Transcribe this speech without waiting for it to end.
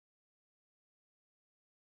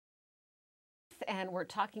and we're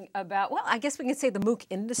talking about, well, I guess we can say the MOOC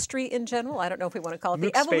industry in general. I don't know if we want to call it the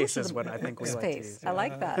MOOC evolution. space is what I think we like to use. I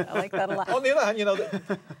like that. I like that a lot. On the other hand, you know,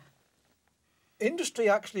 industry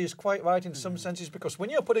actually is quite right in some senses, because when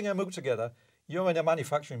you're putting a MOOC together, you're in a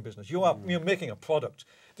manufacturing business. You're making a product.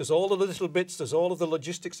 There's all of the little bits. There's all of the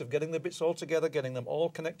logistics of getting the bits all together, getting them all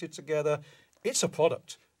connected together. It's a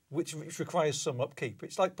product which requires some upkeep.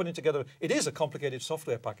 It's like putting together. It is a complicated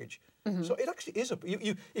software package. So it actually is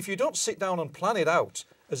if you don't sit down and plan it out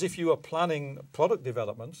as if you are planning product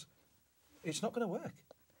development, it's not going to work.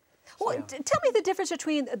 Well, tell me the difference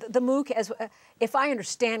between the MOOC, as if I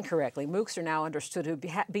understand correctly, MOOCs are now understood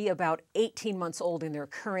to be about 18 months old in their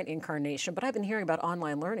current incarnation, but I've been hearing about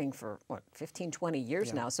online learning for, what, 15, 20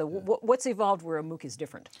 years now. So what's evolved where a MOOC is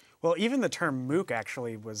different? Well, even the term MOOC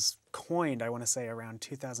actually was coined, I want to say, around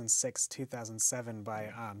 2006, 2007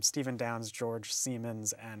 by Stephen Downes, George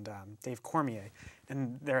Siemens, and Dave Cormier.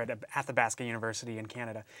 And they're at Athabasca University in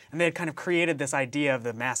Canada. And they had kind of created this idea of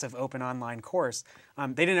the massive open online course.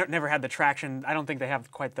 They never had the traction. I don't think they have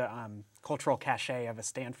quite the cultural cachet of a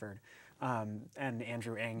Stanford. And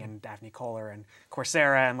Andrew Ng and Daphne Koller and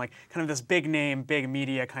Coursera, and like kind of this big name, big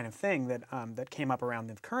media kind of thing that that came up around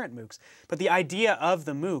the current MOOCs. But the idea of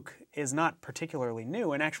the MOOC is not particularly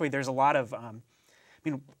new, and actually there's a lot of, I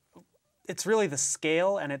mean, it's really the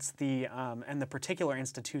scale and it's the particular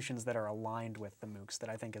institutions that are aligned with the MOOCs that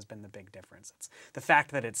I think has been the big difference. It's the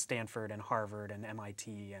fact that it's Stanford and Harvard and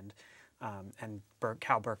MIT and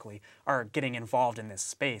Cal Berkeley are getting involved in this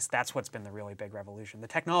space. That's what's been the really big revolution. The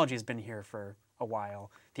technology has been here for a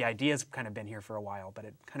while. The idea's kind of been here for a while, but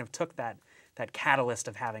it kind of took that catalyst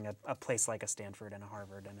of having a place like a Stanford and a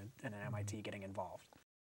Harvard and an MIT getting involved.